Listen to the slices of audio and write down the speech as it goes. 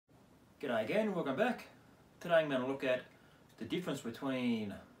G'day again, welcome back. Today I'm going to look at the difference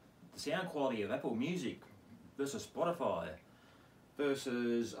between the sound quality of Apple Music versus Spotify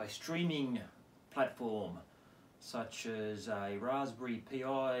versus a streaming platform such as a Raspberry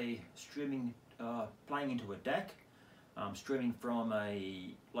Pi streaming, playing into a DAC, streaming from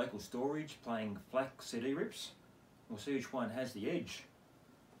a local storage, playing Flac CD rips. We'll see which one has the edge.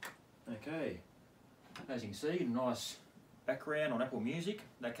 Okay, as you can see, nice background on Apple Music.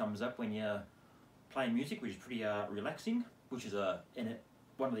 That comes up when you're playing music, which is pretty relaxing, which is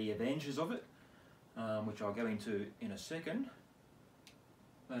one of the advantages of it, which I'll go into in a second.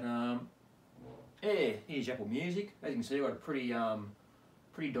 But yeah, here's Apple Music. As you can see, I've got a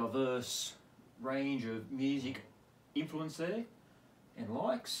pretty diverse range of music influence there and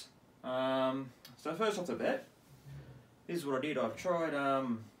likes. So first off the bat, this is what I did. I've tried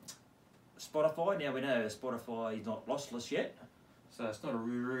Spotify. Now we know Spotify is not lossless yet, so it's not a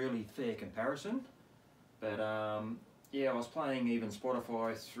really fair comparison. But yeah, I was playing even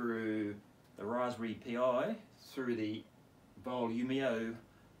Spotify through the Raspberry Pi, through the Volumio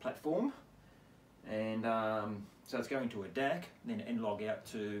platform, and so it's going to a DAC, then log out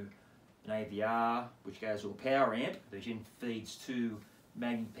to an AVR, which goes to a power amp, which then feeds two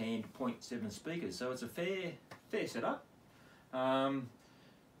Magnipand 0.7 speakers. So it's a fair setup.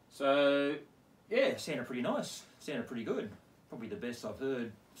 So yeah, sounded pretty nice, sounded pretty good. Probably the best I've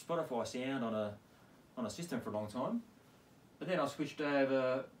heard Spotify sound on a system for a long time. But then I switched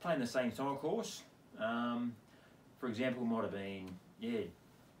over, playing the same song of course. For example, might have been, yeah,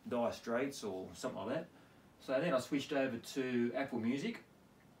 Dire Straits or something like that. So then I switched over to Apple Music,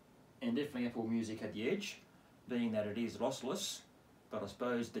 and definitely Apple Music had the edge, being that it is lossless. But I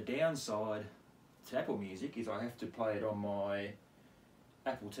suppose the downside to Apple Music is I have to play it on my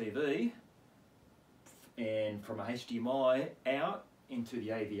Apple TV and from a HDMI out into the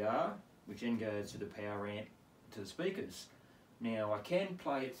AVR, which then goes to the power amp to the speakers. Now I can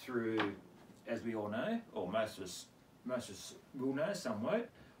play it through, as we all know, or most of us will know, some won't.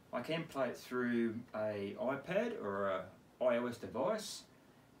 I can play it through a iPad or a iOS device.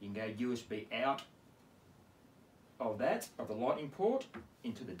 You can go USB out of the lightning port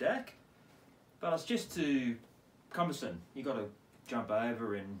into the DAC, but it's just too cumbersome. You got to jump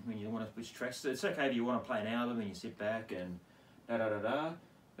over, and when you want to switch tracks, it's okay if you want to play an album and you sit back and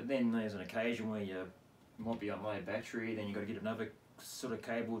but then there's an occasion where you might be on low battery, then you've got to get another sort of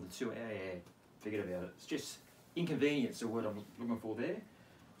cable with the two, forget about it. It's just inconvenience, the word I'm looking for there.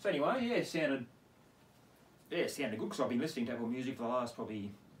 So anyway, yeah, it sounded good, because I've been listening to Apple Music for the last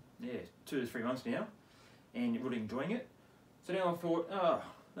probably 2 to 3 months now, and really enjoying it. So now I thought, oh,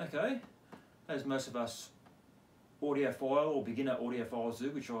 okay, as most of us audiophile or beginner audiophiles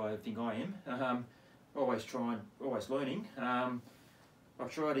do, which I think I am, always learning. I've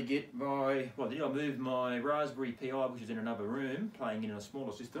tried to get I moved my Raspberry Pi, which is in another room, playing in a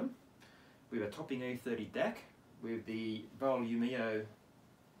smaller system, with a topping E30 DAC, with the Volumio,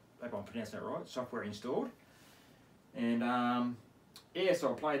 I hope I'm pronouncing that right, software installed. And yeah,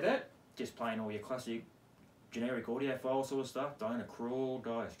 so I played that, just playing all your classic generic audiophile sort of stuff, Diana Krall,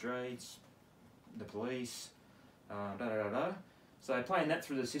 Dire Straits, The Police, So playing that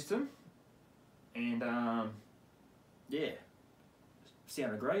through the system, and yeah,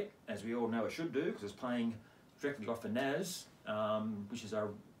 sounded great, as we all know it should do, because it's playing directly off the NAS,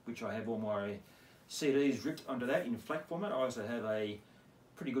 which I have all my CDs ripped onto that in FLAC format. I also have a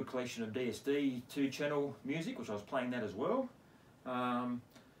pretty good collection of DSD 2-channel music, which I was playing that as well. How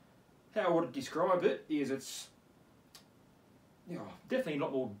I would describe it is it's definitely a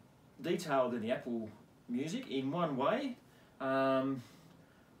lot more detailed than the Apple Music in one way.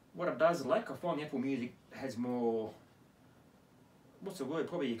 What it does lack, I find the Apple Music has more, what's the word,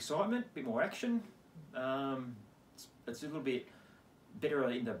 probably excitement, a bit more action. It's a little bit better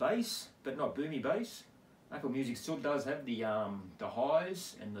in the bass, but not boomy bass. Apple Music still does have the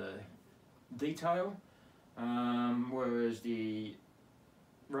highs and the detail, whereas the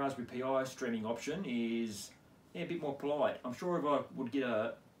Raspberry Pi streaming option is a bit more polite. I'm sure if I would get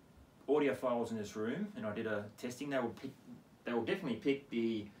audiophiles in this room and I did a testing, they will definitely pick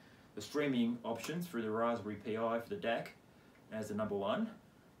the streaming option through the Raspberry Pi for the DAC as the #1.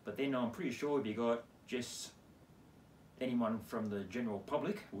 But then I'm pretty sure if you got just anyone from the general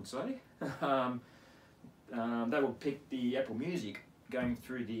public, would say, they will pick the Apple Music going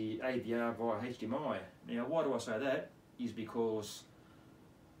through the AVR via HDMI. Now, why do I say that? Is because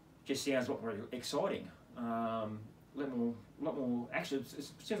it just sounds a lot more exciting. A lot more action. It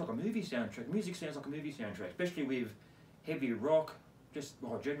sounds like a movie soundtrack. Music sounds like a movie soundtrack, especially with heavy rock, just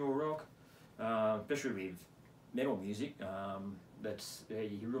general rock, especially with metal music. That's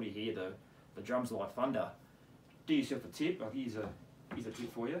you really hear the drums like thunder. Do yourself a tip. Like here's a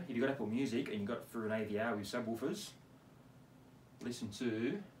tip for you. If you've got Apple Music and you've got it through an AVR with subwoofers, listen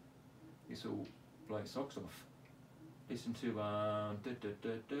to this will blow your socks off. Listen to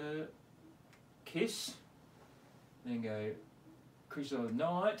Kiss, then go Creature of the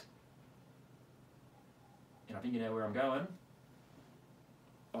Night, and I think you know where I'm going.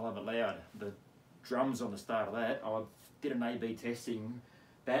 I'll have it loud. The drums on the start of that, I did an A/B testing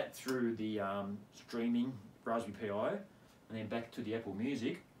that through the streaming Raspberry Pi, and then back to the Apple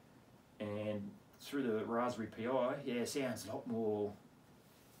Music, and through the Raspberry Pi, yeah, it sounds a lot more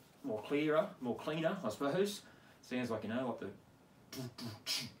clearer, more cleaner, I suppose. Sounds like, you know, like the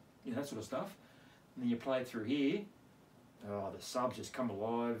that sort of stuff. And then you play it through here, oh, the subs just come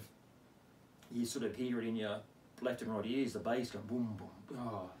alive. You sort of hear it in your left and right ears, the bass going boom, boom.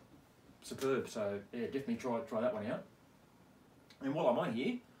 Oh, superb. So yeah, definitely try that one out. And while I'm on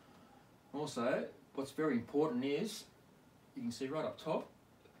here, also, what's very important is, you can see right up top,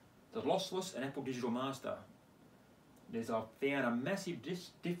 the lossless and Apple Digital Master. I've found a massive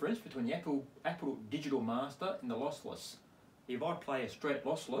difference between the Apple Digital Master and the lossless. If I play a straight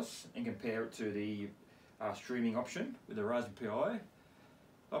lossless and compare it to the streaming option with the Raspberry Pi,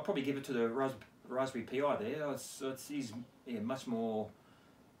 I'll probably give it to the Raspberry Pi there. It's much more,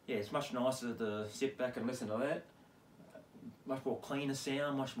 yeah, it's much nicer to sit back and listen to that. Much more cleaner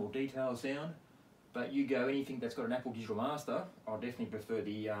sound, much more detailed sound. But you go anything that's got an Apple Digital Master, I definitely prefer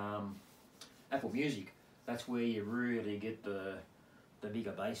the Apple Music. That's where you really get the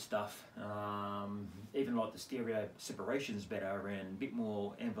bigger bass stuff. Even like the stereo separation's better and a bit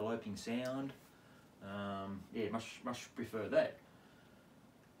more enveloping sound. Yeah, much prefer that.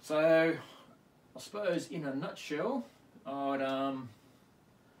 So I suppose in a nutshell, I'd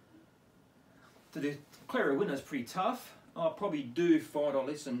to declare a winner is pretty tough. I probably do find I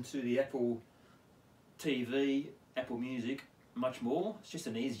listen to the Apple TV, Apple Music much more. It's just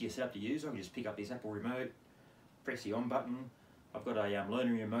an easier setup to use. I can just pick up this Apple remote, press the on button. I've got a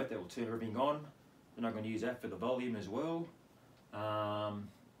learning remote that will turn everything on, and I can use that for the volume as well. And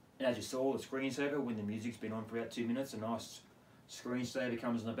as you saw, the screensaver, when the music's been on for about 2 minutes, a nice screensaver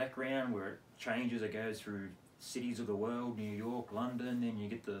comes in the background where it changes. It goes through cities of the world, New York, London, and you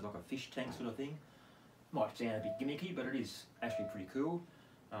get like a fish tank sort of thing. Might sound a bit gimmicky, but it is actually pretty cool.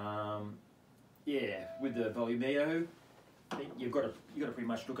 Yeah, with the Volumio, you've got to pretty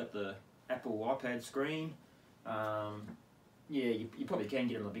much look at the Apple iPad screen. Yeah, you probably can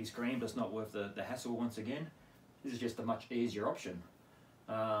get it on the big screen, but it's not worth the hassle once again. This is just a much easier option.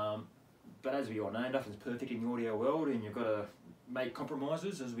 But as we all know, nothing's perfect in the audio world, and you've got to make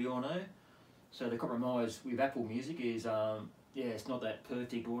compromises, as we all know. So the compromise with Apple Music is, yeah, it's not that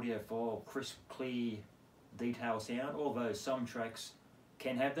perfect audio file, crisp, clear, detailed sound, although some tracks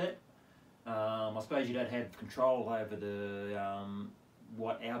can have that. I suppose you don't have control over the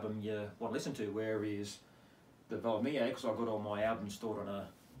what album you want to listen to, whereas the Volumio, because I've got all my albums stored on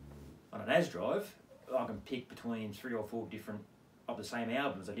an AS drive, I can pick between 3 or 4 different of the same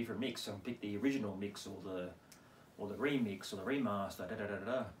albums, a different mix. So I can pick the original mix or the remix or the remaster,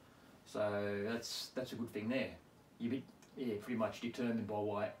 So that's a good thing there. You be pretty much determined by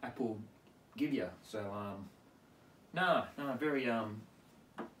what Apple give you. So very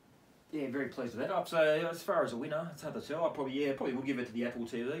very pleased with that. So as far as a winner, it's hard to tell. I probably will give it to the Apple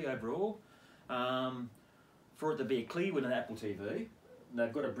TV overall. For it to be a clear winner, Apple TV,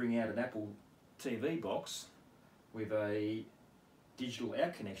 they've got to bring out an Apple TV box with a digital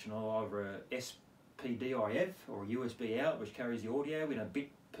out connection, or either a SPDIF or a USB out, which carries the audio in a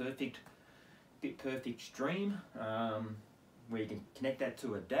bit perfect stream, where you can connect that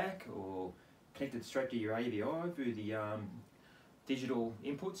to a DAC or connect it straight to your AVI through the digital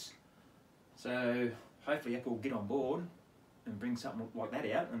inputs. So hopefully Apple will get on board and bring something like that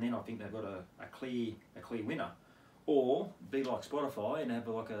out, and then I think they've got a clear winner. Or be like Spotify and have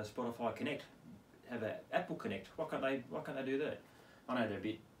like a Spotify Connect, have an Apple Connect. Why can't they do that? I know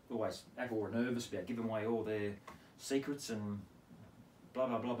they're Apple are nervous about giving away all their secrets and blah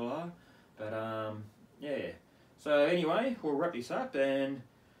blah blah blah. But yeah. So anyway, we'll wrap this up, and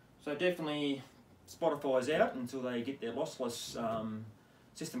so definitely Spotify's out until they get their lossless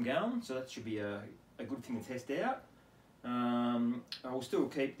system going. So that should be a good thing to test out. I will still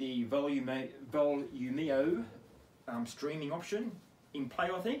keep the Volumio streaming option in play,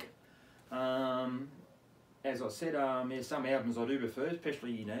 I think. As I said, there's some albums I do prefer,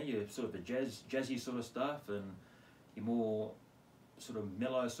 especially, you know, your sort of the jazzy sort of stuff, and your more sort of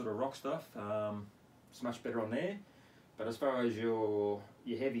mellow sort of rock stuff. It's much better on there. But as far as your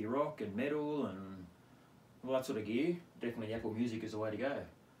heavy rock and metal and all that sort of gear, definitely Apple Music is the way to go.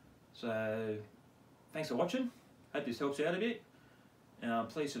 So thanks for watching. Hope this helps out a bit.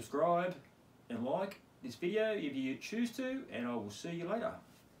 Please subscribe and like this video if you choose to, and I will see you later.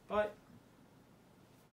 Bye.